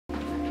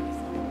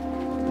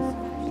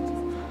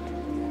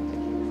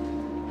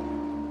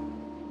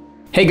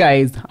Hey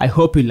guys, I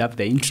hope you love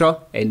the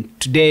intro,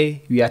 and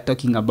today we are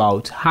talking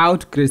about how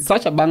to create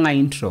such a banger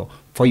intro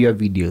for your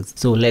videos.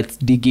 So let's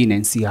dig in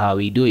and see how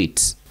we do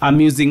it. I'm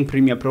using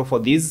Premiere Pro for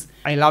this.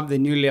 I love the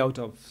new layout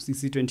of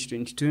CC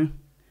 2022.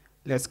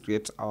 Let's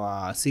create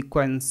our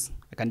sequence.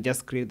 I can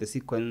just create the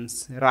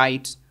sequence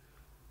right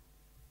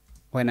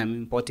when I'm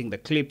importing the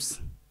clips.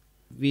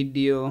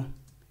 Video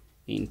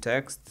in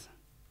text.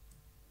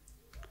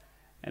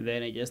 And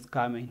then I just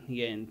come in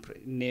here and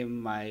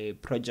name my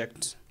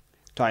project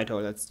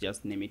title. Let's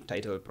just name it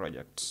title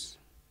project.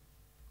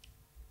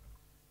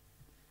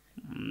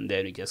 And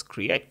then we just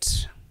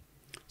create.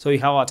 So we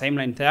have our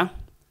timeline there.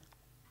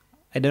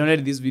 I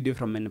downloaded this video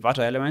from Envato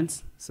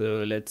Elements,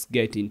 so let's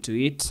get into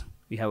it.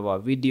 We have our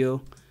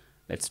video.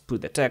 Let's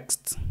put the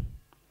text.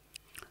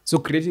 So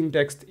creating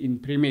text in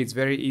Premiere is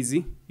very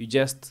easy. You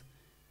just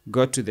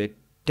go to the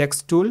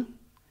text tool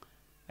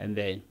and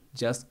then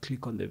just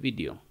click on the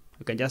video.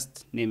 You can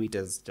just name it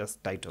as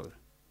just title.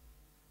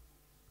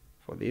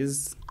 For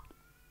this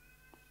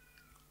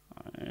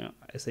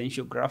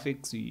essential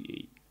graphics,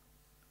 we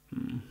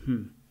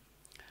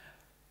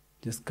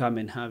just come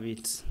and have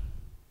it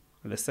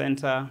at the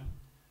center.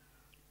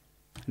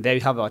 There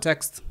we have our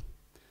text.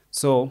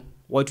 So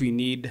what we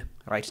need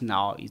right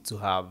now is to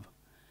have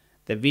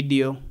the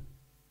video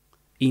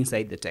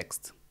inside the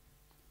text.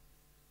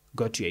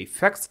 Go to your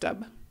effects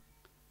tab,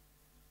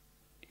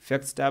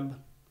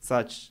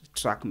 search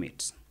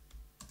trackmate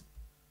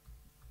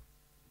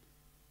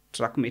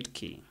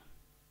key.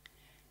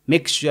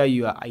 Make sure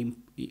you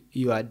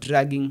are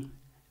dragging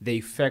the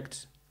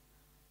effect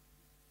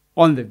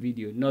on the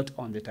video, not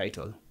on the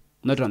title,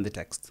 not on the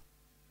text.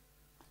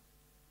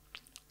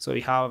 So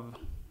we have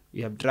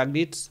dragged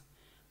it.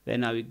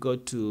 Then now we go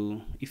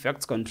to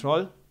effects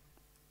control.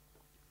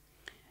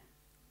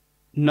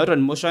 Not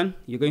on motion,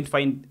 you're going to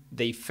find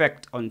the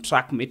effect on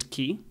track mate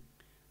key.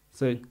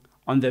 So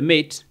on the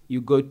mate,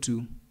 you go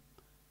to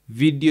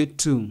video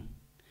 2.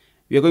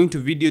 We are going to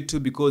video 2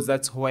 because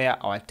that's where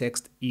our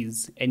text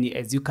is. And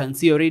as you can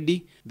see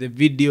already, the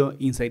video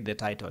inside the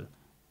title.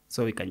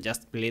 So we can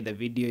just play the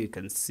video. You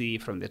can see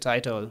from the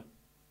title.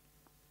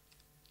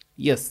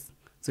 Yes.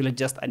 So let's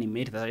just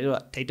animate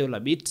the title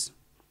a bit.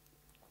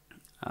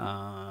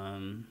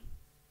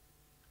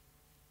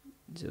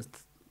 Just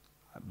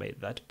by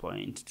that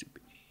point, to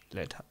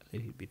let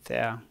it be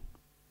there.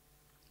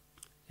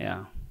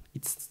 Yeah,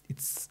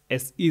 it's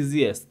as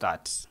easy as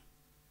that.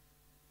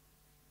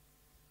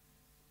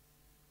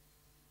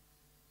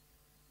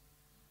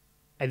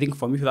 I think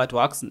for me that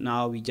works.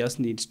 Now we just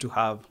need to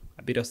have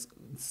a bit of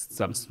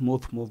some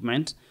smooth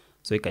movement,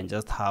 so you can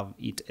just have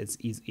it as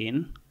ease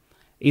in.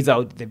 Ease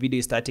out, the video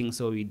is starting,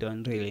 so we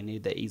don't really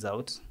need the ease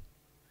out.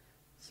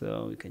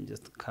 So we can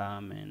just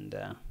come and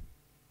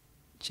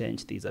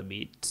change this a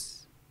bit.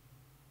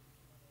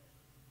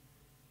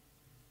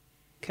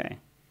 Okay.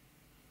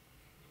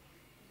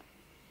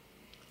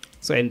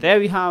 So and there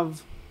we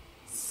have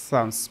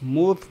some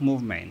smooth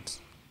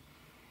movement.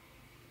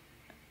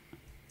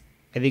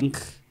 I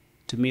think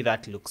to me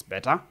that looks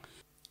better.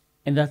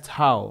 And that's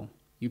how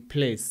you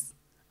place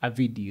a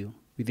video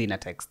within a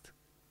text.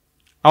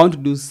 I want to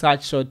do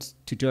such short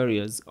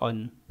tutorials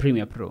on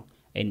Premiere Pro.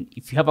 And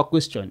if you have a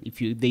question, if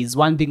there is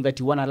one thing that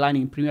you want to learn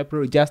in Premiere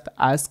Pro, just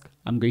ask.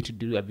 I'm going to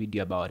do a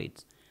video about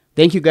it.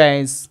 Thank you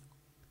guys.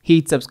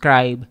 Hit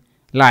subscribe,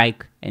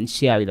 like, and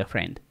share with a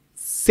friend.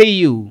 See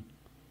you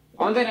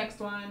on the next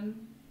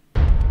one.